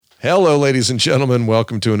Hello, ladies and gentlemen.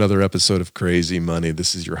 Welcome to another episode of Crazy Money.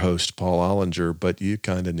 This is your host, Paul Ollinger, but you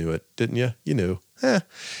kind of knew it, didn't you? You knew.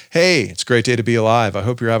 Hey, it's a great day to be alive. I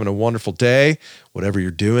hope you're having a wonderful day, whatever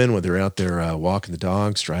you're doing, whether you're out there walking the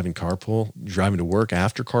dogs, driving to work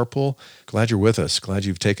after carpool. Glad you're with us. Glad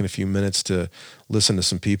you've taken a few minutes to listen to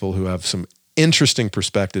some people who have some interesting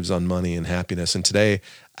perspectives on money and happiness. And today,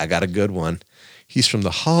 I got a good one. He's from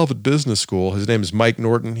the Harvard Business School. His name is Mike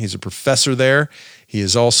Norton. He's a professor there. He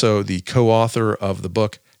is also the co-author of the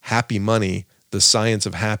book, Happy Money, The Science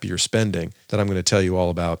of Happier Spending, that I'm going to tell you all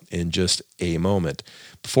about in just a moment.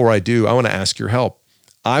 Before I do, I want to ask your help.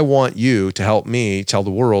 I want you to help me tell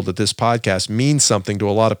the world that this podcast means something to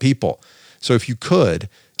a lot of people. So if you could,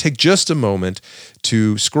 take just a moment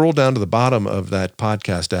to scroll down to the bottom of that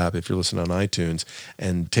podcast app if you're listening on iTunes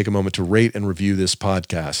and take a moment to rate and review this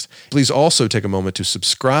podcast. Please also take a moment to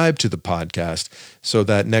subscribe to the podcast so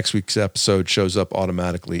that next week's episode shows up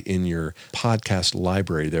automatically in your podcast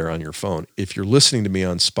library there on your phone. If you're listening to me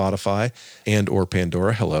on Spotify and or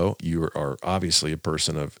Pandora, hello, you are obviously a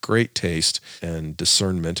person of great taste and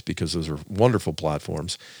discernment because those are wonderful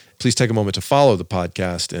platforms. Please take a moment to follow the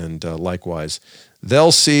podcast and likewise,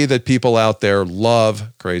 they'll see that people out there love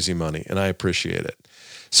Crazy Money, and I appreciate it.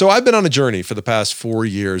 So I've been on a journey for the past 4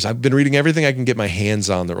 years. I've been reading everything I can get my hands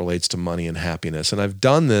on that relates to money and happiness, and I've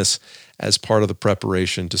done this as part of the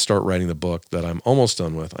preparation to start writing the book that I'm almost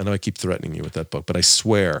done with. I know I keep threatening you with that book, but I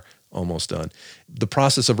swear almost done. The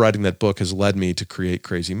process of writing that book has led me to create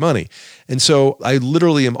Crazy Money. And so I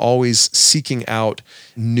literally am always seeking out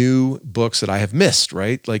new books that I have missed,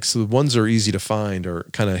 right? Like, so the ones that are easy to find or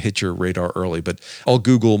kind of hit your radar early, but I'll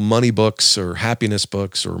Google money books or happiness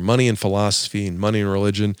books or money and philosophy and money and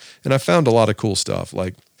religion. And I found a lot of cool stuff.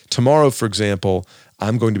 Like tomorrow, for example,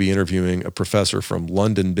 I'm going to be interviewing a professor from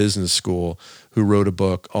London Business School who wrote a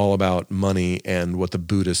book all about money and what the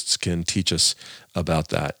Buddhists can teach us about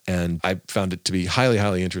that. And I found it to be highly,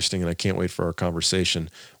 highly interesting, and I can't wait for our conversation,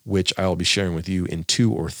 which I'll be sharing with you in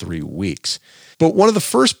 2 or 3 weeks. But one of the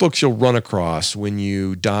first books you'll run across when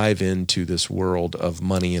you dive into this world of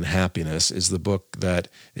money and happiness is the book that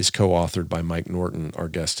is co-authored by Mike Norton, our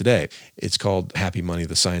guest today. It's called Happy Money,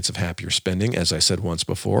 The Science of Happier Spending, as I said once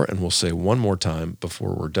before, and we'll say one more time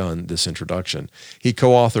before we're done this introduction. He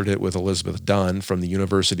co-authored it with Elizabeth Dunn from the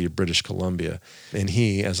University of British Columbia, and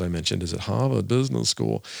he, as I mentioned, is at Harvard Business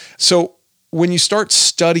School. So when you start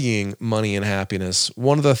studying money and happiness,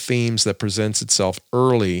 one of the themes that presents itself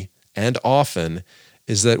early and often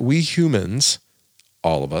is that we humans,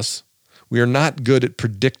 all of us, we are not good at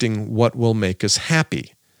predicting what will make us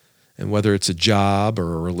happy. And whether it's a job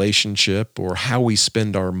or a relationship or how we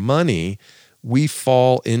spend our money, we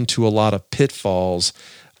fall into a lot of pitfalls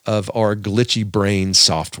of our glitchy brain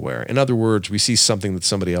software. In other words, we see something that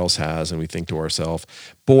somebody else has and we think to ourselves,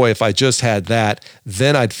 boy, if I just had that,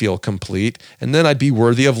 then I'd feel complete and then I'd be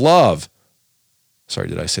worthy of love. Sorry,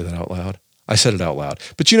 did I say that out loud? I said it out loud.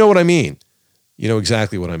 But you know what I mean. You know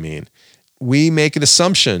exactly what I mean. We make an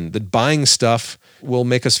assumption that buying stuff will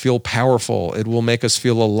make us feel powerful. It will make us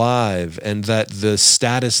feel alive, and that the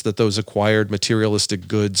status that those acquired materialistic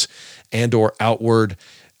goods and or outward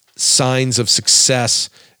signs of success,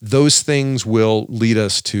 those things will lead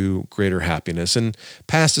us to greater happiness. And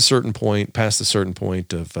past a certain point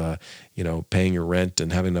of paying your rent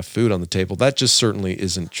and having enough food on the table, that just certainly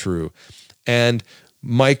isn't true. And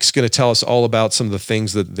Mike's going to tell us all about some of the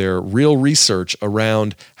things that their real research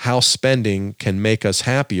around how spending can make us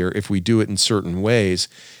happier if we do it in certain ways.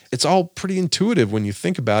 It's all pretty intuitive when you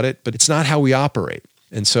think about it, but it's not how we operate.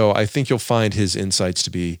 And so I think you'll find his insights to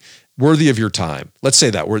be worthy of your time. Let's say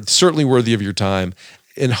that. We're certainly worthy of your time,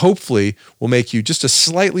 and hopefully will make you just a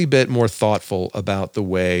slightly bit more thoughtful about the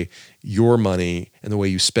way your money and the way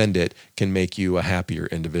you spend it can make you a happier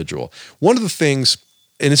individual. One of the things,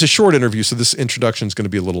 and it's a short interview, so this introduction is going to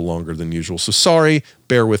be a little longer than usual. So sorry,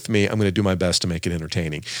 bear with me. I'm going to do my best to make it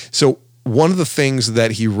entertaining. So one of the things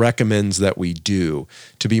that he recommends that we do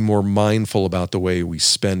to be more mindful about the way we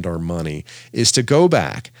spend our money is to go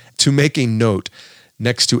back to make a note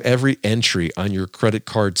next to every entry on your credit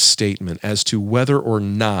card statement as to whether or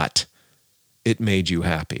not it made you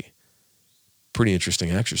happy. Pretty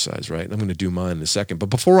interesting exercise, right? I'm going to do mine in a second. But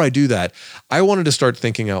before I do that, I wanted to start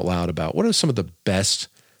thinking out loud about what are some of the best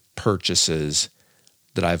purchases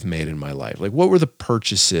that I've made in my life. Like, what were the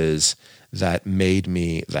purchases that made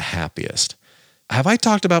me the happiest? Have I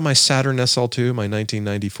talked about my Saturn SL2, my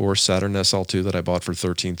 1994 Saturn SL2 that I bought for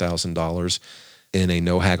 $13,000 in a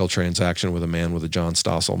no-haggle transaction with a man with a John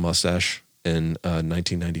Stossel mustache in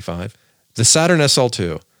 1995? The Saturn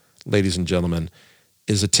SL2, ladies and gentlemen,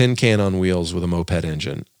 is a tin can on wheels with a moped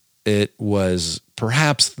engine. It was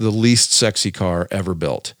perhaps the least sexy car ever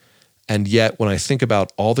built. And yet, when I think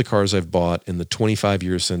about all the cars I've bought in the 25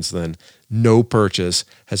 years since then, no purchase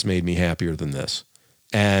has made me happier than this.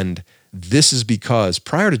 And this is because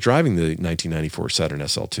prior to driving the 1994 Saturn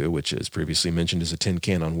SL2, which is previously mentioned as a tin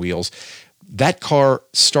can on wheels, that car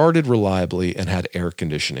started reliably and had air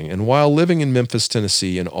conditioning. And while living in Memphis,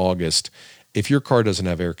 Tennessee in August, if your car doesn't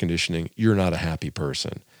have air conditioning, you're not a happy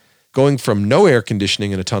person. Going from no air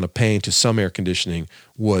conditioning and a ton of pain to some air conditioning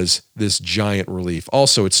was this giant relief.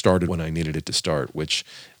 Also, it started when I needed it to start, which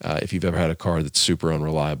if you've ever had a car that's super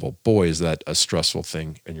unreliable, boy, is that a stressful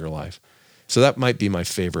thing in your life. So that might be my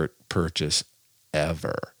favorite purchase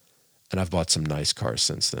ever. And I've bought some nice cars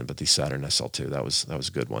since then, but the Saturn SL2, that was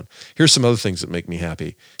a good one. Here's some other things that make me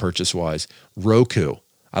happy purchase-wise. Roku.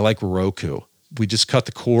 I like Roku. We just cut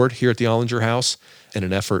the cord here at the Ollinger house in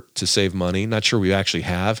an effort to save money. Not sure we actually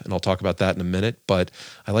have, and I'll talk about that in a minute, but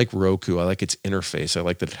I like Roku. I like its interface. I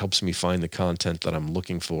like that it helps me find the content that I'm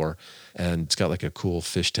looking for, and it's got like a cool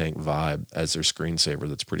fish tank vibe as their screensaver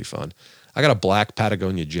that's pretty fun. I got a black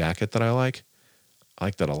Patagonia jacket that I like. I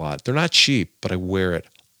like that a lot. They're not cheap, but I wear it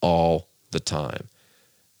all the time.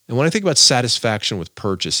 And when I think about satisfaction with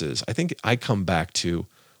purchases, I think I come back to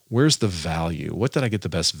where's the value? What did I get the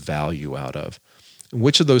best value out of? And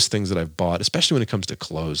which of those things that I've bought, especially when it comes to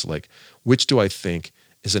clothes, like which do I think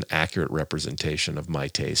is an accurate representation of my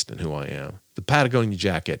taste and who I am? The Patagonia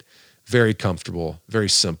jacket, very comfortable, very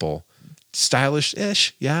simple,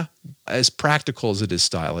 stylish-ish, yeah, as practical as it is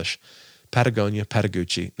stylish. Patagonia,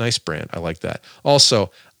 Patagucci, nice brand. I like that.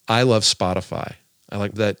 Also, I love Spotify. I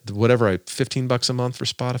like that, whatever, $15 a month for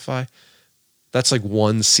Spotify. That's like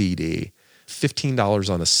one CD. $15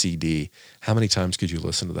 on a CD. How many times could you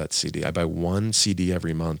listen to that CD? I buy one CD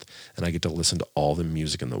every month, and I get to listen to all the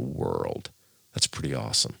music in the world. That's pretty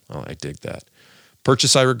awesome. Oh, I dig that.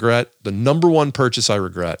 Purchase I regret. The number one purchase I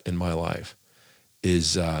regret in my life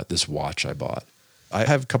is this watch I bought. I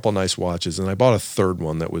have a couple of nice watches, and I bought a third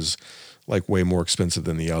one that was like way more expensive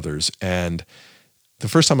than the others. And the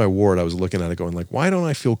first time I wore it, I was looking at it going like, why don't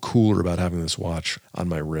I feel cooler about having this watch on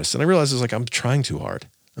my wrist? And I realized it's like, I'm trying too hard.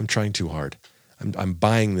 I'm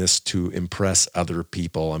buying this to impress other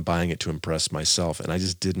people. I'm buying it to impress myself. And I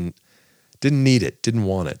just didn't need it, didn't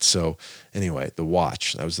want it. So anyway, the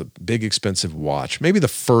watch, that was the big expensive watch. Maybe the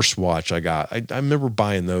first watch I got. I remember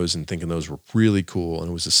buying those and thinking those were really cool. And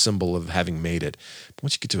it was a symbol of having made it. But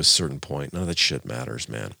once you get to a certain point, none of that shit matters,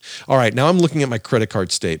 man. All right, now I'm looking at my credit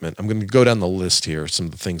card statement. I'm going to go down the list here, some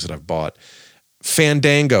of the things that I've bought.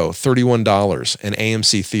 Fandango, $31, and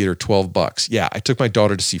AMC Theater, $12. Yeah, I took my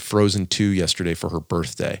daughter to see Frozen 2 yesterday for her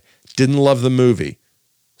birthday. Didn't love the movie.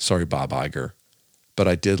 Sorry, Bob Iger. But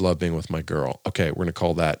I did love being with my girl. Okay, we're going to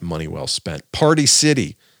call that money well spent. Party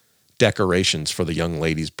City, decorations for the young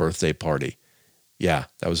lady's birthday party. Yeah,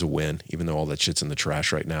 that was a win, even though all that shit's in the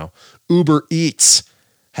trash right now. Uber Eats,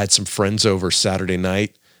 had some friends over Saturday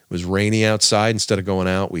night. It was rainy outside. Instead of going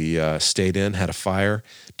out, we stayed in, had a fire,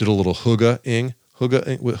 did a little hygge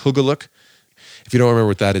look. If you don't remember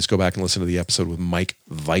what that is, go back and listen to the episode with Mike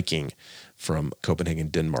Viking from Copenhagen,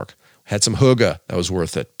 Denmark. Had some hygge. That was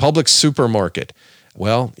worth it. Publix supermarket.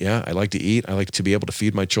 Well, yeah, I like to eat. I like to be able to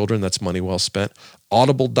feed my children. That's money well spent.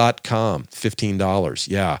 Audible.com, $15.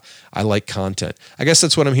 Yeah, I like content. I guess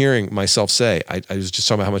that's what I'm hearing myself say. I was just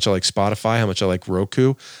talking about how much I like Spotify, how much I like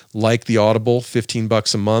Roku, like the Audible,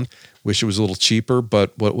 $15 a month. Wish it was a little cheaper,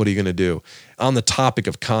 but what are you going to do? On the topic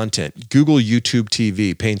of content, Google YouTube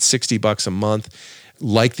TV, paying $60 a month,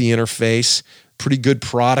 like the interface. Pretty good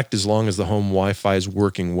product as long as the home Wi-Fi is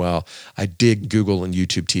working well. I dig Google and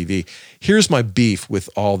YouTube TV. Here's my beef with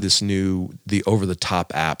all this the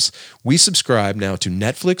over-the-top apps. We subscribe now to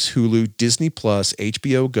Netflix, Hulu, Disney Plus,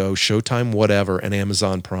 HBO Go, Showtime, whatever, and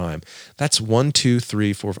Amazon Prime. That's 1, 2,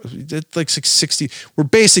 3, 4, 5, it's like 60. We're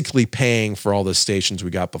basically paying for all the stations we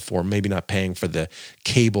got before. Maybe not paying for the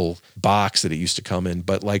cable box that it used to come in,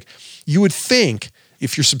 but like you would think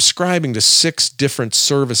if you're subscribing to 6 different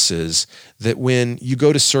services, that when you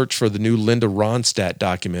go to search for the new Linda Ronstadt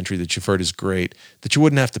documentary that you've heard is great, that you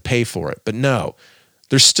wouldn't have to pay for it. But no,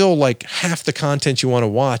 there's still like half the content you want to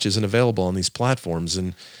watch isn't available on these platforms.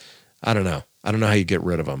 And I don't know. I don't know how you get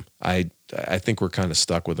rid of them. I think we're kind of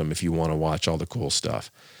stuck with them if you want to watch all the cool stuff.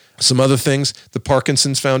 Some other things, the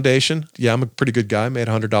Parkinson's Foundation. Yeah, I'm a pretty good guy. Made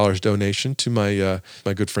a $100 donation to my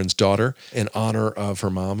good friend's daughter in honor of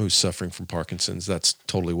her mom who's suffering from Parkinson's. That's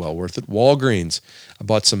totally well worth it. Walgreens. I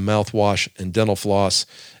bought some mouthwash and dental floss.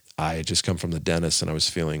 I had just come from the dentist and I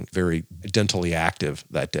was feeling very dentally active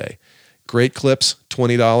that day. Great Clips,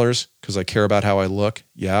 $20 because I care about how I look.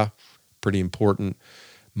 Yeah, pretty important.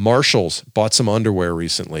 Marshalls, bought some underwear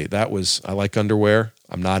recently. I like underwear.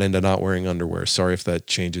 I'm not into not wearing underwear. Sorry if that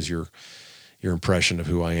changes your impression of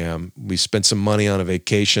who I am. We spent some money on a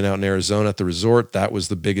vacation out in Arizona at the resort. That was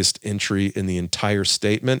the biggest entry in the entire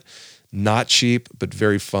statement. Not cheap, but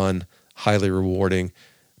very fun, highly rewarding.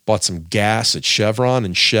 Bought some gas at Chevron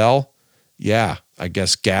and Shell. Yeah, I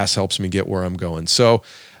guess gas helps me get where I'm going. So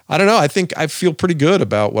I don't know. I think I feel pretty good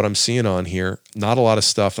about what I'm seeing on here. Not a lot of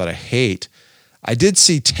stuff that I hate. I did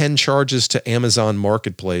see 10 charges to Amazon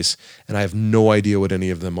Marketplace, and I have no idea what any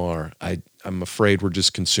of them are. I'm afraid we're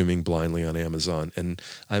just consuming blindly on Amazon, and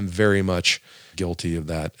I'm very much guilty of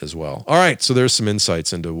that as well. All right, so there's some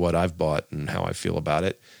insights into what I've bought and how I feel about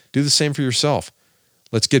it. Do the same for yourself.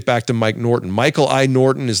 Let's get back to Mike Norton. Michael I.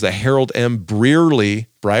 Norton is the Harold M. Brierley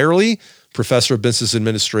Professor of Business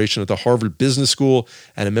Administration at the Harvard Business School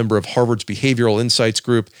and a member of Harvard's Behavioral Insights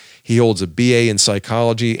Group. He holds a BA in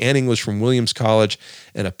psychology and English from Williams College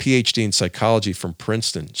and a PhD in psychology from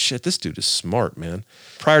Princeton. Shit, this dude is smart, man.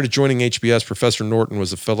 Prior to joining HBS, Professor Norton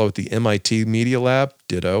was a fellow at the MIT Media Lab,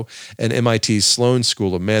 ditto, and MIT's Sloan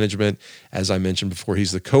School of Management. As I mentioned before,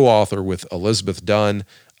 he's the co-author with Elizabeth Dunn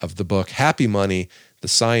of the book Happy Money, The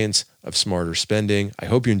Science of Smarter Spending. I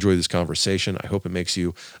hope you enjoy this conversation. I hope it makes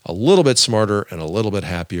you a little bit smarter and a little bit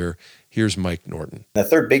happier. Here's Mike Norton. The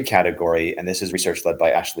third big category, and this is research led by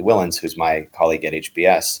Ashley Willens, who's my colleague at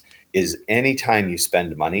HBS, is anytime you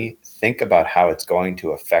spend money, think about how it's going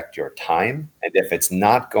to affect your time. And if it's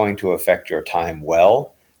not going to affect your time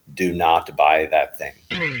well, do not buy that thing.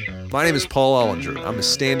 My name is Paul Ollinger. I'm a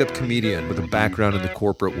stand-up comedian with a background in the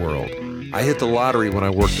corporate world. I hit the lottery when I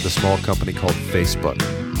worked at a small company called Facebook.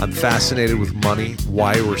 I'm fascinated with money,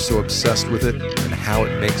 why we're so obsessed with it, and how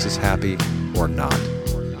it makes us happy or not.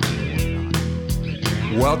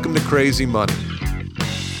 Welcome to Crazy Money.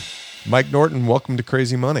 Mike Norton, welcome to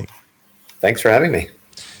Crazy Money. Thanks for having me.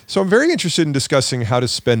 So I'm very interested in discussing how to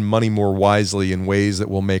spend money more wisely in ways that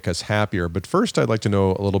will make us happier. But first, I'd like to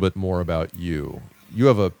know a little bit more about you. You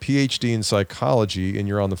have a PhD in psychology, and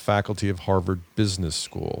you're on the faculty of Harvard Business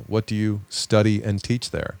School. What do you study and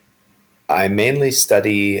teach there? I mainly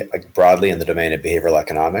study broadly in the domain of behavioral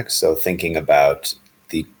economics, so thinking about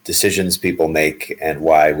the decisions people make and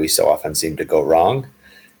why we so often seem to go wrong,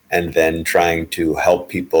 and then trying to help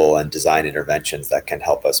people and design interventions that can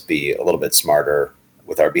help us be a little bit smarter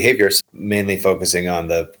with our behaviors, mainly focusing on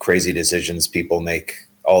the crazy decisions people make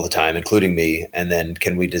all the time, including me. And then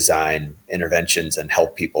can we design interventions and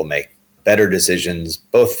help people make better decisions,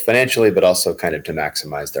 both financially, but also kind of to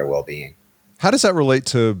maximize their well-being. How does that relate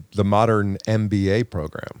to the modern MBA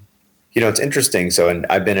program? You know, it's interesting. So,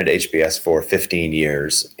 I've been at HBS for 15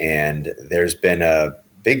 years, and there's been a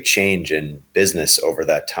big change in business over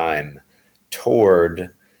that time toward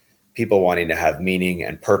people wanting to have meaning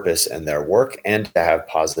and purpose in their work and to have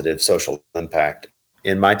positive social impact.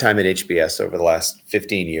 In my time at HBS over the last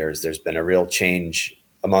 15 years, there's been a real change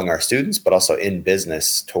among our students, but also in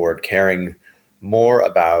business toward caring more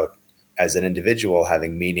about, as an individual,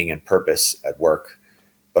 having meaning and purpose at work,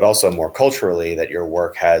 but also more culturally that your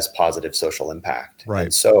work has positive social impact. Right.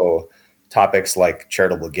 And so topics like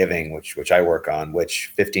charitable giving, which I work on,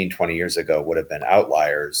 which 15, 20 years ago would have been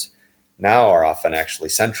outliers, now are often actually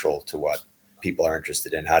central to what people are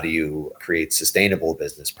interested in. How do you create sustainable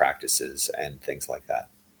business practices and things like that?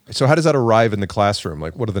 So how does that arrive in the classroom?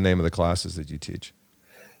 Like, what are the name of the classes that you teach?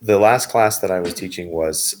 The last class that I was teaching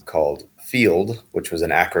was called FIELD, which was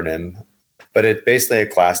an acronym, but it's basically a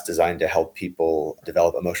class designed to help people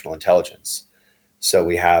develop emotional intelligence. So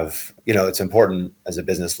we have, it's important as a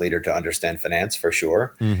business leader to understand finance for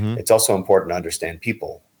sure. Mm-hmm. It's also important to understand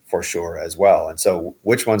people for sure as well. And so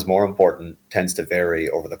which one's more important tends to vary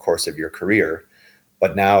over the course of your career.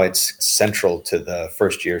 But now it's central to the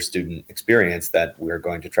first year student experience that we're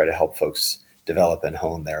going to try to help folks develop and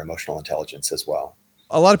hone their emotional intelligence as well.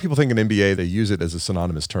 A lot of people think in MBA, they use it as a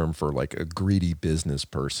synonymous term for like a greedy business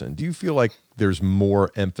person. Do you feel like there's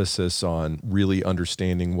more emphasis on really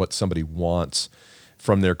understanding what somebody wants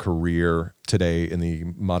from their career today in the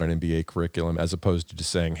modern MBA curriculum, as opposed to just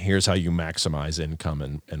saying, here's how you maximize income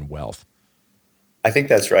and wealth? I think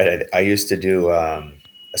that's right. I used to do,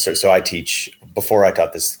 so I teach, before I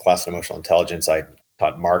taught this class on emotional intelligence, I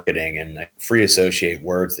taught marketing, and I free associate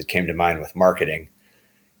words that came to mind with marketing.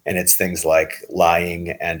 And it's things like lying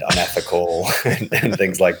and unethical and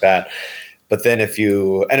things like that. But then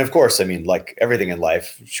and of course, like everything in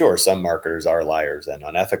life, sure, some marketers are liars and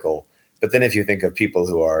unethical. But then if you think of people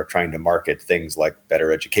who are trying to market things like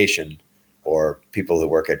better education, or people who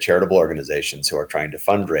work at charitable organizations who are trying to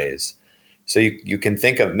fundraise. So you can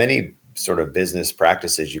think of many sort of business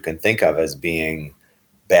practices you can think of as being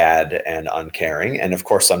bad and uncaring. And of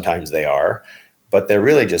course, sometimes they are, but they're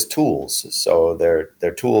really just tools. So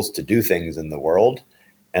they're tools to do things in the world.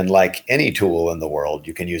 And like any tool in the world,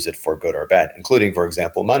 you can use it for good or bad, including, for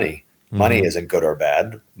example, money. Money isn't good or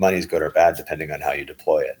bad. Money is good or bad depending on how you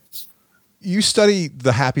deploy it. You study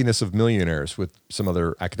the happiness of millionaires with some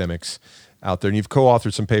other academics out there, and you've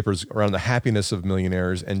co-authored some papers around the happiness of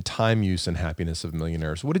millionaires and time use and happiness of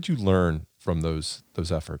millionaires. What did you learn from those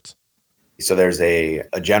efforts? So there's a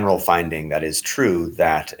general finding that is true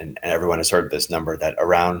that, and everyone has heard this number, that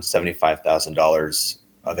around $75,000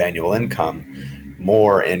 of annual income,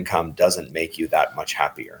 more income doesn't make you that much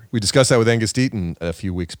happier. We discussed that with Angus Deaton a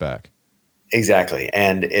few weeks back. Exactly.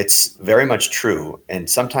 And it's very much true. And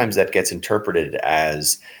sometimes that gets interpreted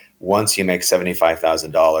as once you make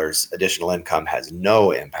 $75,000, additional income has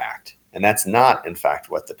no impact. And that's not, in fact,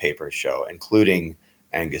 what the papers show, including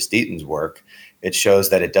Angus Deaton's work. It shows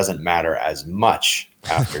that it doesn't matter as much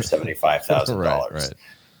after $75,000. Right.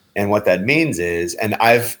 And what that means is, and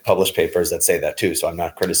I've published papers that say that too, so I'm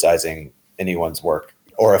not criticizing anyone's work,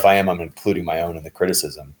 or if I am, I'm including my own in the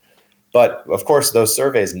criticism. But of course, those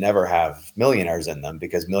surveys never have millionaires in them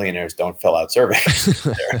because millionaires don't fill out surveys.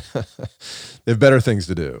 They have better things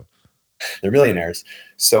to do. They're millionaires.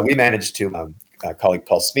 So we managed to, colleague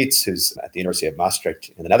Paul Smeets, who's at the University of Maastricht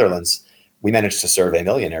in the Netherlands, we managed to survey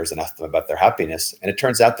millionaires and ask them about their happiness. And it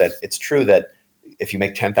turns out that it's true that if you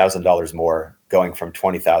make $10,000 more going from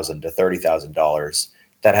 $20,000 to $30,000,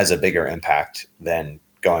 that has a bigger impact than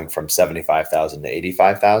going from $75,000 to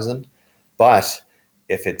 $85,000. But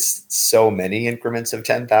if it's so many increments of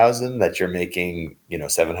 10,000 that you're making,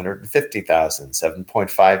 $750,000,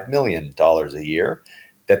 $7.5 million a year,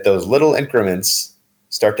 that those little increments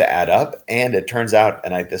start to add up. And it turns out,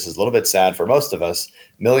 and this is a little bit sad for most of us,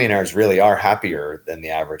 millionaires really are happier than the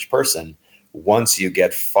average person once you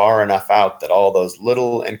get far enough out that all those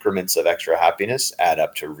little increments of extra happiness add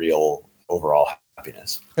up to real overall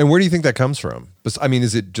happiness. And where do you think that comes from? I mean,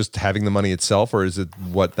 is it just having the money itself, or is it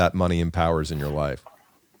what that money empowers in your life?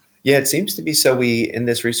 Yeah, it seems to be. So in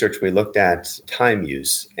this research, we looked at time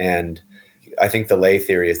use. And I think the lay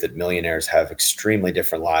theory is that millionaires have extremely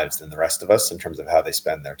different lives than the rest of us in terms of how they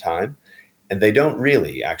spend their time. And they don't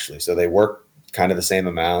really, actually. So they work kind of the same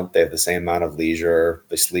amount. They have the same amount of leisure.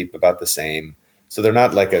 They sleep about the same. So they're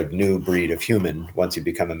not like a new breed of human once you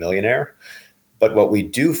become a millionaire. But what we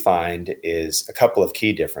do find is a couple of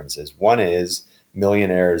key differences. One is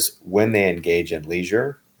millionaires, when they engage in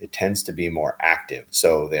leisure, it tends to be more active.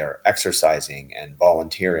 So they're exercising and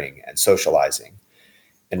volunteering and socializing.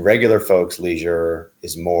 And regular folks' leisure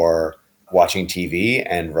is more watching TV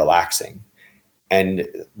and relaxing. And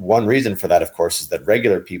one reason for that, of course, is that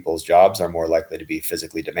regular people's jobs are more likely to be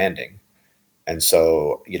physically demanding. And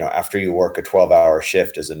so, after you work a 12-hour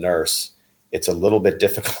shift as a nurse, it's a little bit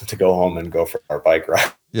difficult to go home and go for our bike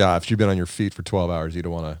ride. Yeah, after you've been on your feet for 12 hours,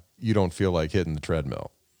 you don't feel like hitting the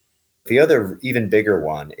treadmill. The other even bigger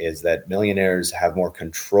one is that millionaires have more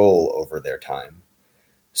control over their time.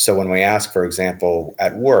 So when we ask, for example,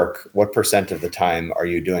 at work, what % of the time are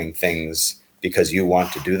you doing things because you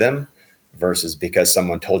want to do them versus because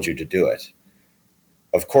someone told you to do it?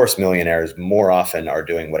 Of course, millionaires more often are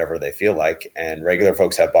doing whatever they feel like, and regular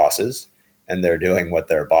folks have bosses, and they're doing what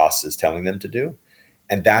their boss is telling them to do.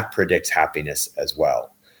 And that predicts happiness as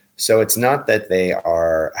well. So it's not that they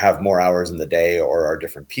have more hours in the day or are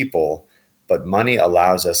different people, but money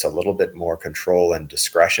allows us a little bit more control and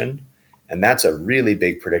discretion. And that's a really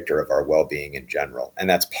big predictor of our well-being in general. And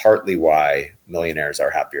that's partly why millionaires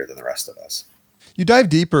are happier than the rest of us. You dive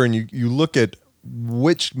deeper and you look at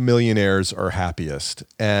which millionaires are happiest.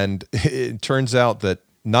 And it turns out that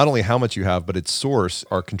not only how much you have, but its source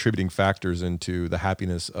are contributing factors into the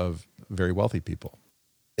happiness of very wealthy people.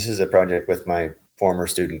 This is a project with my former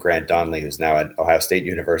student, Grant Donnelly, who's now at Ohio State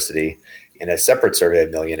University. In a separate survey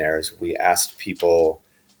of millionaires, we asked people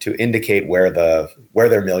to indicate where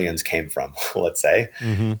their millions came from, let's say.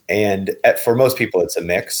 Mm-hmm. And for most people, it's a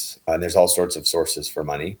mix. And there's all sorts of sources for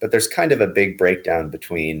money. But there's kind of a big breakdown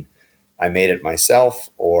between I made it myself,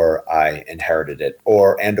 or I inherited it,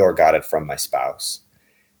 or got it from my spouse.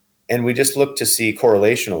 And we just looked to see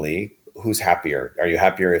correlationally who's happier. Are you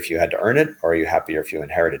happier if you had to earn it, or are you happier if you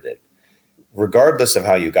inherited it? Regardless of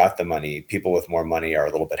how you got the money, people with more money are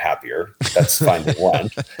a little bit happier. That's finding one.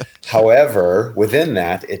 However, within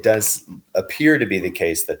that, it does appear to be the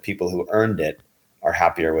case that people who earned it are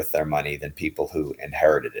happier with their money than people who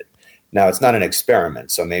inherited it. Now, it's not an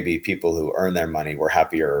experiment. So maybe people who earn their money were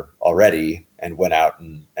happier already and went out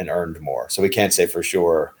and earned more. So we can't say for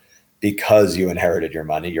sure because you inherited your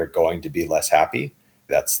money, you're going to be less happy.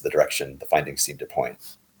 That's the direction the findings seem to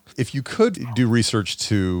point. If you could do research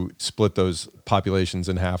to split those populations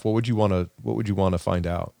in half, what would you want to find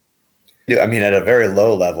out? I mean, at a very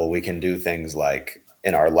low level, we can do things like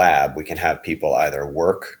in our lab, we can have people either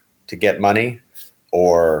work to get money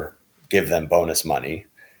or give them bonus money.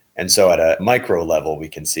 And so at a micro level, we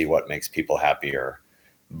can see what makes people happier.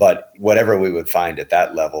 But whatever we would find at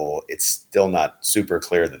that level, it's still not super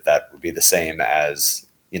clear that that would be the same as,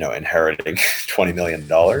 inheriting $20 million.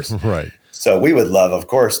 Right. So we would love, of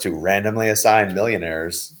course, to randomly assign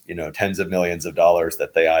millionaires, tens of millions of dollars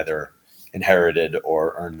that they either inherited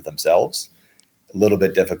or earned themselves. A little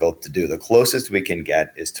bit difficult to do. The closest we can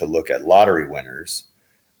get is to look at lottery winners,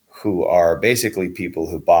 who are basically people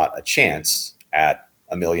who bought a chance at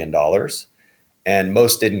 $1 million, and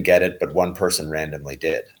most didn't get it, but one person randomly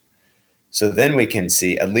did. So then we can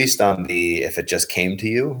see, at least on if it just came to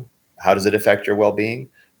you, how does it affect your well-being?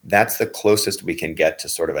 That's the closest we can get to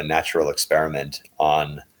sort of a natural experiment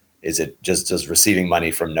on, is it just, does receiving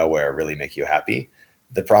money from nowhere really make you happy?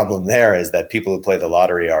 The problem there is that people who play the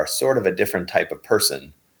lottery are sort of a different type of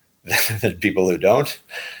person than people who don't.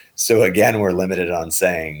 So again, we're limited on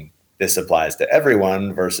saying this applies to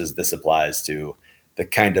everyone versus this applies to the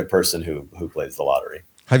kind of person who plays the lottery.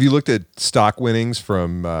 Have you looked at stock winnings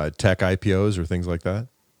from tech IPOs or things like that?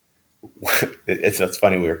 It's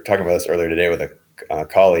funny. We were talking about this earlier today with a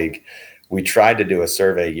colleague. We tried to do a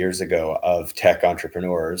survey years ago of tech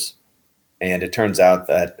entrepreneurs. And it turns out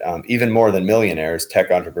that even more than millionaires, tech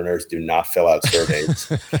entrepreneurs do not fill out surveys,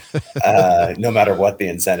 no matter what the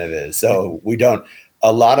incentive is. So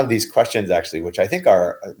a lot of these questions actually, which I think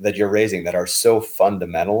that you're raising, that are so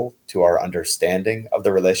fundamental to our understanding of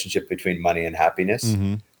the relationship between money and happiness,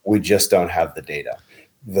 we just don't have the data.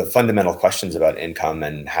 The fundamental questions about income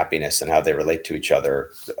and happiness and how they relate to each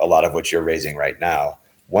other, a lot of which you're raising right now,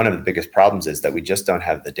 one of the biggest problems is that we just don't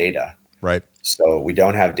have the data. Right. So we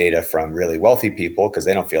don't have data from really wealthy people because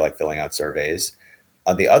they don't feel like filling out surveys.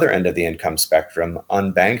 On the other end of the income spectrum,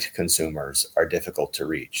 unbanked consumers are difficult to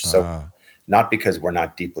reach. So not because we're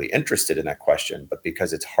not deeply interested in that question, but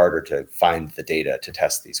because it's harder to find the data to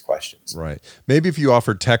test these questions. Right. Maybe if you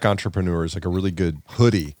offered tech entrepreneurs like a really good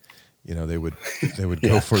hoodie, they would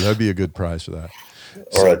go for it. That'd be a good prize for that.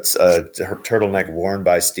 Or it's a turtleneck worn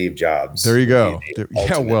by Steve Jobs. There you go.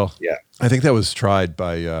 Yeah. I think that was tried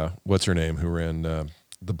by what's her name, who ran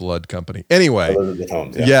the blood company. Anyway, Elizabeth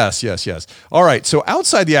Holmes, yeah. Yes. All right. So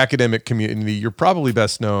outside the academic community, you're probably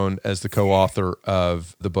best known as the co-author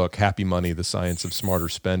of the book Happy Money: The Science of Smarter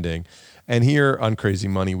Spending. And here on Crazy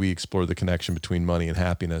Money, we explore the connection between money and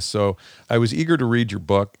happiness. So I was eager to read your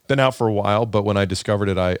book. Been out for a while, but when I discovered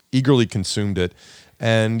it, I eagerly consumed it.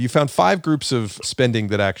 And you found 5 groups of spending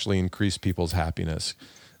that actually increase people's happiness.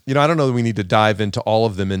 I don't know that we need to dive into all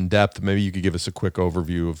of them in depth. Maybe you could give us a quick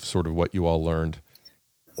overview of sort of what you all learned.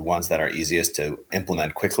 The ones that are easiest to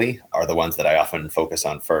implement quickly are the ones that I often focus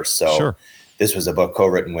on first. So Sure. This was a book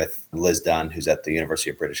co-written with Liz Dunn, who's at the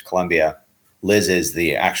University of British Columbia. Liz is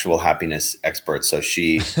the actual happiness expert. So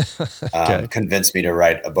she convinced me to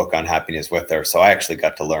write a book on happiness with her. So I actually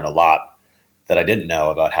got to learn a lot that I didn't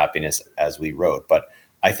know about happiness as we wrote. But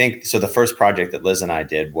I think, so the first project that Liz and I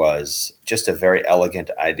did was just a very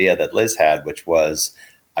elegant idea that Liz had, which was,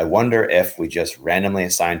 I wonder if we just randomly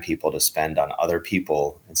assign people to spend on other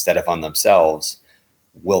people instead of on themselves,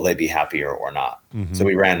 will they be happier or not? Mm-hmm. So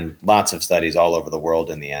we ran lots of studies all over the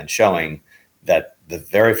world in the end showing that the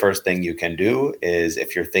very first thing you can do is,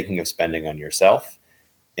 if you're thinking of spending on yourself,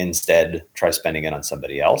 instead try spending it on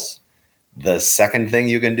somebody else. The second thing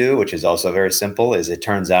you can do, which is also very simple, is it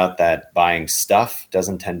turns out that buying stuff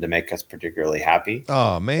doesn't tend to make us particularly happy.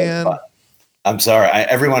 Oh, man. I'm sorry.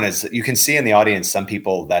 You can see in the audience, some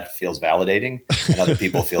people that feels validating and other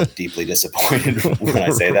people feel deeply disappointed when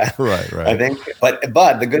I say that. Right. I think, but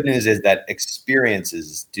the good news is that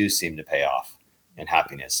experiences do seem to pay off in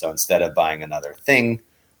happiness. So instead of buying another thing,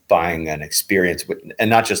 buying an experience, and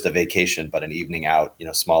not just a vacation, but an evening out,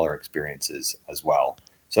 smaller experiences as well.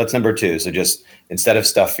 So that's number 2. So just instead of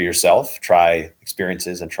stuff for yourself, try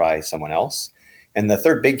experiences and try someone else. And the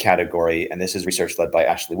third big category, and this is research led by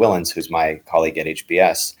Ashley Willens, who's my colleague at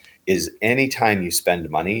HBS, is anytime you spend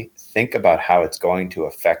money, think about how it's going to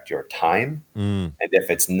affect your time. And if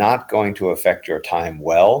it's not going to affect your time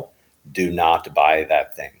well, do not buy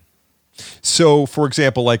that thing. So, for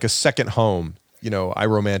example, like a second home, I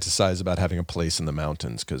romanticize about having a place in the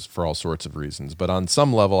mountains because for all sorts of reasons. But on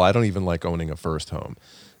some level, I don't even like owning a first home.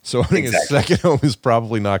 So owning a second home is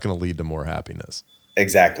probably not going to lead to more happiness.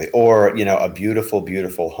 Exactly. Or, a beautiful,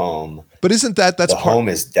 beautiful home. But isn't that's home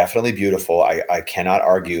is definitely beautiful. I cannot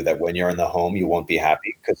argue that when you're in the home, you won't be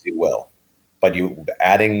happy, because you will. But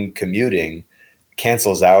adding commuting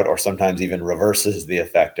cancels out or sometimes even reverses the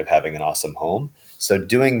effect of having an awesome home. So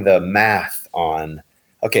doing the math on,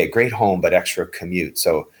 okay, great home, but extra commute.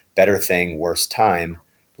 So better thing, worse time.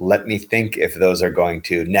 Let me think if those are going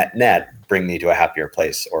to net bring me to a happier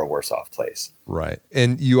place or a worse off place. Right.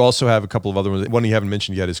 And you also have a couple of other ones. One you haven't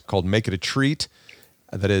mentioned yet is called Make It a Treat.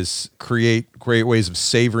 That is, create great ways of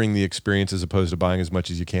savoring the experience as opposed to buying as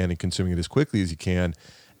much as you can and consuming it as quickly as you can.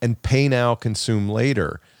 And pay now, consume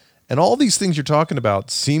later. And all these things you're talking about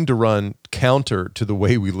seem to run counter to the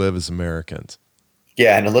way we live as Americans.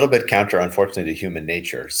 Yeah, and a little bit counter, unfortunately, to human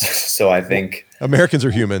nature. So I think Americans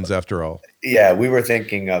are humans, after all. Yeah, we were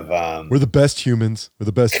thinking of we're the best humans. We're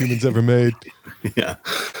the best humans ever made. Yeah,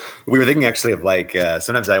 we were thinking actually of like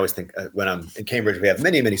sometimes I always think when I'm in Cambridge, we have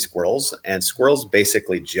many squirrels, and squirrels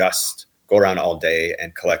basically just go around all day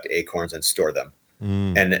and collect acorns and store them.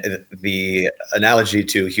 And the analogy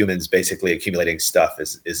to humans basically accumulating stuff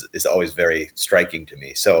is always very striking to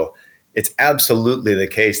me. So it's absolutely the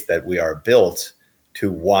case that we are built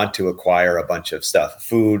to want to acquire a bunch of stuff,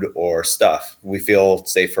 food or stuff. We feel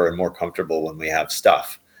safer and more comfortable when we have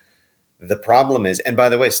stuff. The problem is, and by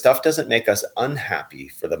the way, stuff doesn't make us unhappy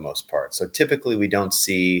for the most part. So typically we don't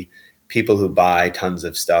see people who buy tons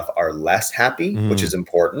of stuff are less happy, which is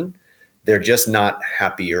important. They're just not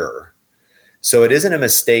happier. So it isn't a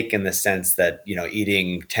mistake in the sense that,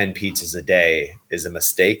 eating 10 pizzas a day is a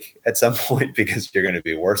mistake at some point because you're going to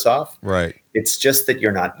be worse off. Right. It's just that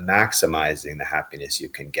you're not maximizing the happiness you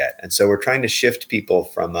can get. And so we're trying to shift people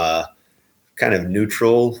from a kind of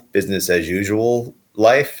neutral business as usual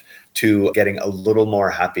life to getting a little more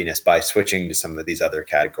happiness by switching to some of these other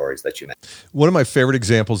categories that you mentioned. One of my favorite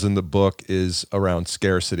examples in the book is around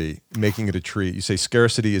scarcity, making it a treat. You say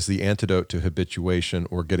scarcity is the antidote to habituation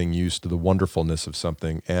or getting used to the wonderfulness of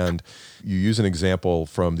something. And you use an example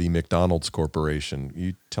from the McDonald's Corporation.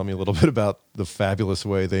 You tell me a little bit about the fabulous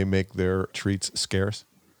way they make their treats scarce.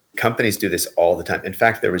 Companies do this all the time. In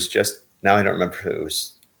fact, there was now I don't remember if it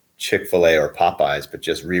was Chick-fil-A or Popeyes, but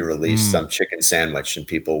just re-released some chicken sandwich, and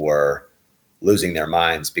people were losing their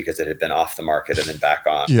minds because it had been off the market and then back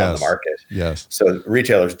on the market. Yes. So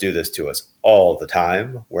retailers do this to us all the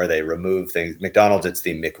time, where they remove things. McDonald's, it's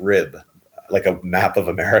the McRib, like a map of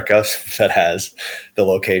America that has the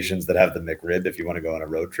locations that have the McRib if you want to go on a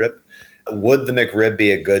road trip. Would the McRib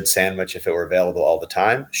be a good sandwich if it were available all the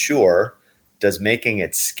time? Sure. Does making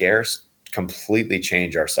it scarce completely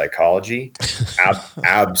change our psychology?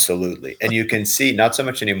 Absolutely. And you can see, not so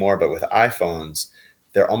much anymore, but with iPhones,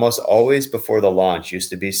 there almost always before the launch used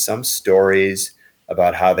to be some stories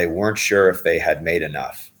about how they weren't sure if they had made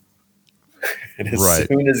enough. And as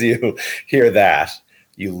soon as you hear that,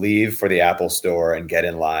 you leave for the Apple store and get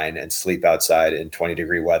in line and sleep outside in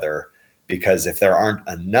 20-degree weather, because if there aren't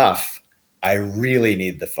enough, I really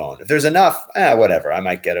need the phone. If there's enough, whatever, I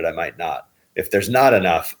might get it, I might not. If there's not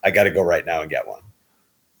enough, I got to go right now and get one.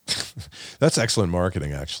 That's excellent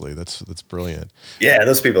marketing, actually. That's brilliant. Yeah,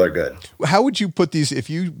 those people are good. How would you put these, if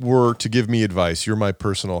you were to give me advice, you're my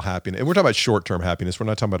personal happiness, and we're talking about short-term happiness. We're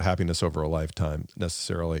not talking about happiness over a lifetime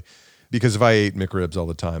necessarily, because if I ate McRibs all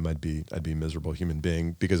the time, I'd be a miserable human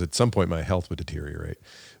being, because at some point my health would deteriorate.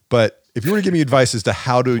 But if you were to give me advice as to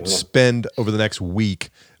how to spend over the next week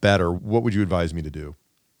better, what would you advise me to do?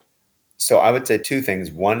 So I would say two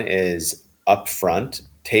things. One is upfront,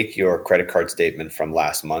 take your credit card statement from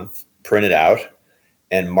last month, print it out,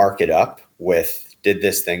 and mark it up with, did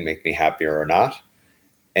this thing make me happier or not?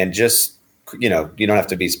 And just, you don't have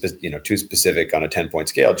to be too specific on a 10-point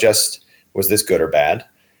scale. Just, was this good or bad?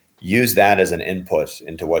 Use that as an input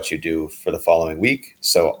into what you do for the following week.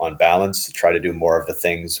 So on balance, try to do more of the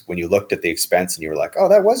things when you looked at the expense and you were like, oh,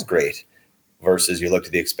 that was great, versus you looked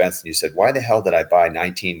at the expense and you said, why the hell did I buy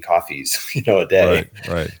 19 coffees, a day?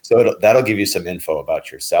 Right. So that'll give you some info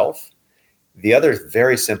about yourself. The other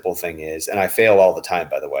very simple thing is, and I fail all the time,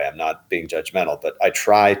 by the way, I'm not being judgmental, but I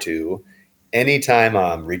try to, anytime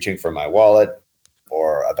I'm reaching for my wallet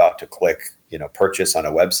or about to click, purchase on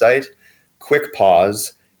a website, quick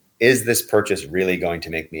pause. Is this purchase really going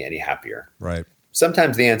to make me any happier? Right.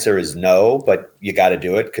 Sometimes the answer is no, but you got to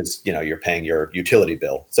do it because, you're paying your utility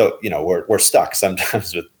bill. So, we're stuck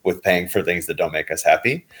sometimes with paying for things that don't make us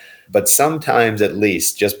happy. But sometimes, at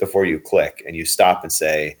least, just before you click and you stop and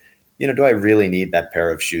say, do I really need that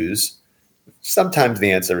pair of shoes? Sometimes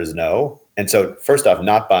the answer is no. And so first off,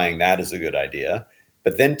 not buying that is a good idea.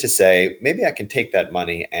 But then to say, maybe I can take that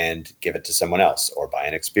money and give it to someone else, or buy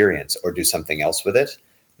an experience, or do something else with it.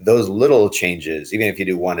 Those little changes, even if you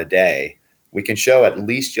do one a day, we can show at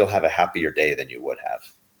least you'll have a happier day than you would have.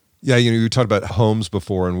 Yeah, you talked about homes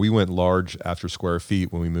before, and we went large after Square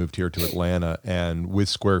Feet when we moved here to Atlanta. And with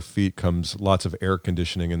Square Feet comes lots of air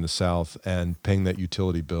conditioning in the South, and paying that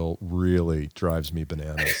utility bill really drives me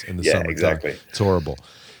bananas in the Yeah, summertime. exactly. It's horrible.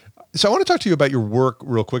 So I want to talk to you about your work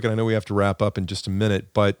real quick, and I know we have to wrap up in just a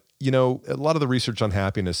minute, but a lot of the research on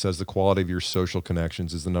happiness says the quality of your social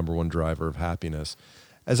connections is the number one driver of happiness.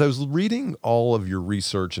 As I was reading all of your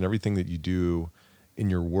research and everything that you do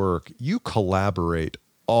in your work, you collaborate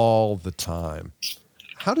all the time.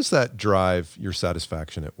 How does that drive your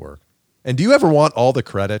satisfaction at work? And do you ever want all the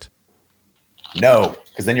credit? No,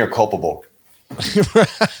 because then you're culpable.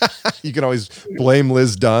 You can always blame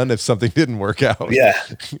Liz Dunn if something didn't work out. Yeah,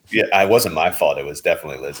 it wasn't my fault. It was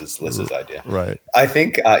definitely Liz's idea. Right. I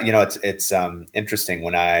think it's interesting.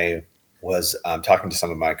 When I was talking to some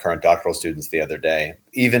of my current doctoral students the other day,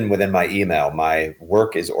 even within my email, my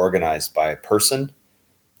work is organized by person.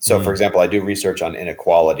 So, for example, I do research on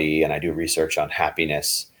inequality and I do research on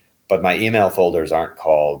happiness, but my email folders aren't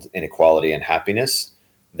called inequality and happiness.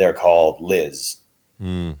 They're called Liz.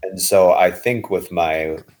 And so I think with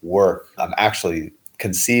my work, I'm actually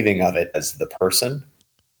conceiving of it as the person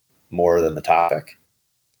more than the topic.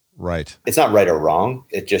 Right. It's not right or wrong.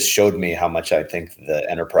 It just showed me how much I think the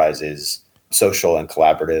enterprise is social and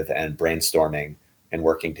collaborative and brainstorming and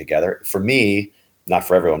working together. For me, not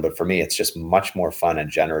for everyone, but for me, it's just much more fun and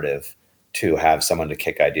generative to have someone to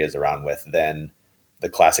kick ideas around with than the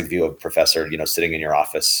classic view of a professor, sitting in your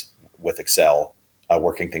office with Excel,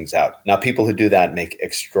 working things out. Now, people who do that make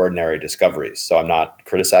extraordinary discoveries. So I'm not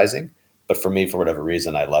criticizing, but for me, for whatever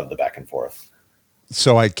reason, I love the back and forth.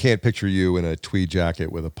 So I can't picture you in a tweed jacket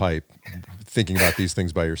with a pipe thinking about these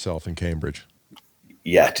things by yourself in Cambridge.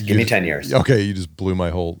 Yet. Give me 10 years. Okay, you just blew my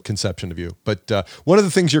whole conception of you. But one of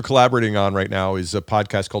the things you're collaborating on right now is a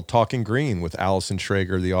podcast called Talking Green with Allison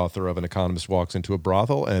Schrager, the author of An Economist Walks into a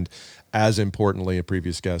Brothel, and as importantly, a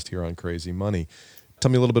previous guest here on Crazy Money. Tell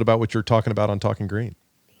me a little bit about what you're talking about on Talking Green.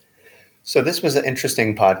 So this was an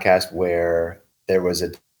interesting podcast where there was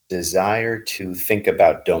a desire to think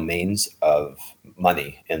about domains of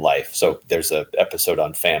money in life. So there's an episode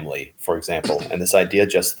on family, for example, and this idea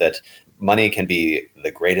just that money can be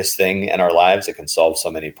the greatest thing in our lives. It can solve so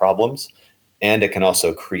many problems, and it can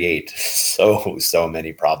also create so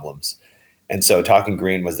many problems. And so Talking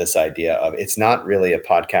Green was this idea of, it's not really a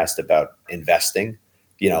podcast about investing,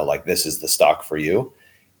 like this is the stock for you.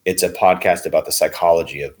 It's a podcast about the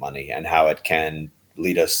psychology of money and how it can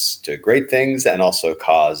lead us to great things and also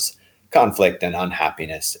cause conflict and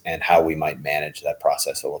unhappiness, and how we might manage that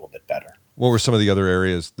process a little bit better. What were some of the other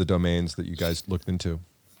areas, the domains that you guys looked into?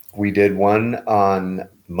 We did one on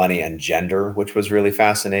money and gender, which was really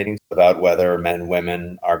fascinating, about whether men and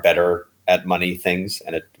women are better at money things.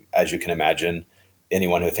 And as you can imagine,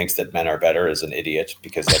 anyone who thinks that men are better is an idiot,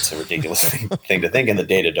 because that's a ridiculous thing to think, and the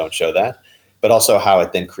data don't show that. But also how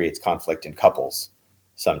it then creates conflict in couples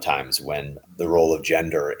sometimes, when the role of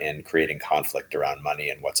gender in creating conflict around money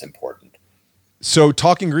and what's important. So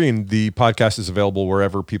Talking Green, the podcast is available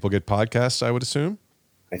wherever people get podcasts, I would assume?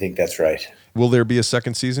 I think that's right. Will there be a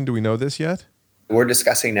second season? Do we know this yet? We're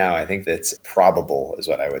discussing now. I think that's probable is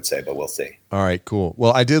what I would say, but we'll see. All right, cool.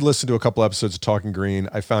 Well, I did listen to a couple episodes of Talking Green.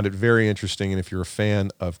 I found it very interesting. And if you're a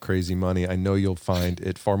fan of Crazy Money, I know you'll find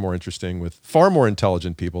it far more interesting with far more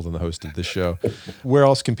intelligent people than the host of this show. Where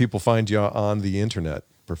else can people find you on the internet,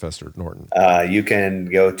 Professor Norton? You can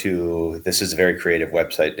go to, this is a very creative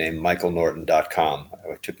website named michaelnorton.com.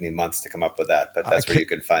 It took me months to come up with that, but that's where you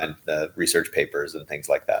can find the research papers and things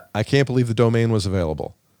like that. I can't believe the domain was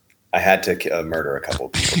available. I had to murder a couple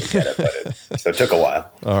of people to get it, so it took a while.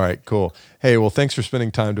 All right, cool. Hey, well, thanks for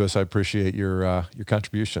spending time to us. I appreciate your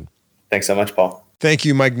contribution. Thanks so much, Paul. Thank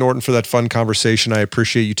you, Mike Norton, for that fun conversation. I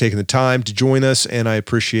appreciate you taking the time to join us, and I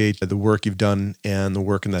appreciate the work you've done and the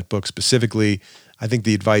work in that book specifically. I think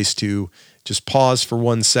the advice to just pause for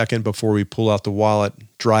 1 second before we pull out the wallet,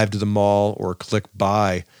 drive to the mall, or click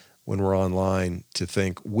buy when we're online to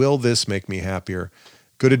think, will this make me happier?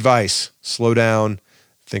 Good advice. Slow down.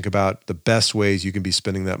 Think about the best ways you can be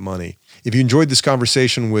spending that money. If you enjoyed this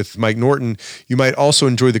conversation with Mike Norton, you might also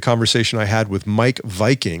enjoy the conversation I had with Mike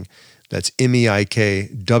Viking. That's MEIKWIKING,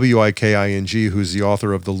 who's the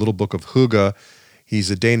author of The Little Book of Hygge. He's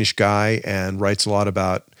a Danish guy and writes a lot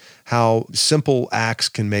about how simple acts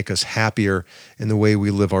can make us happier in the way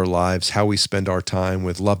we live our lives, how we spend our time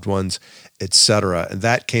with loved ones, etc. And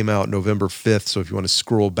that came out November 5th. So if you want to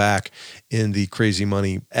scroll back in the Crazy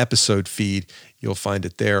Money episode feed, you'll find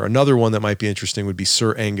it there. Another one that might be interesting would be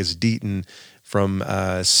Sir Angus Deaton from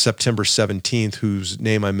September 17th, whose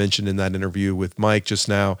name I mentioned in that interview with Mike just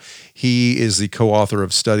now. He is the co-author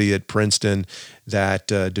of a study at Princeton that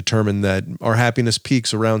determined that our happiness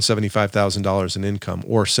peaks around $75,000 in income,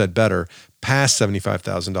 or said better, past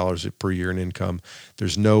 $75,000 per year in income.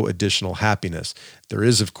 There's no additional happiness. There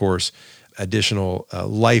is, of course, additional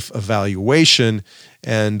life evaluation,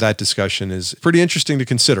 and that discussion is pretty interesting to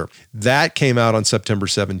consider. That came out on September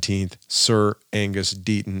 17th, Sir Angus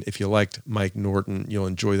Deaton. If you liked Mike Norton, you'll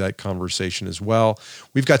enjoy that conversation as well.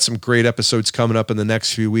 We've got some great episodes coming up in the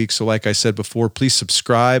next few weeks, so like I said before, please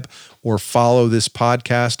subscribe or follow this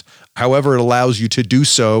podcast, however it allows you to do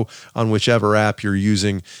so on whichever app you're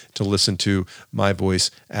using to listen to my voice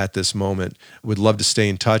at this moment. Would love to stay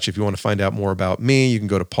in touch. If you want to find out more about me, you can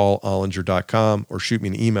go to paulollinger.com or shoot me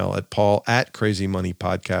an email at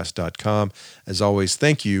paul@crazymoneypodcast.com. As always,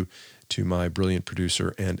 thank you to my brilliant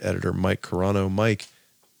producer and editor, Mike Carano. Mike,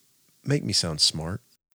 make me sound smart.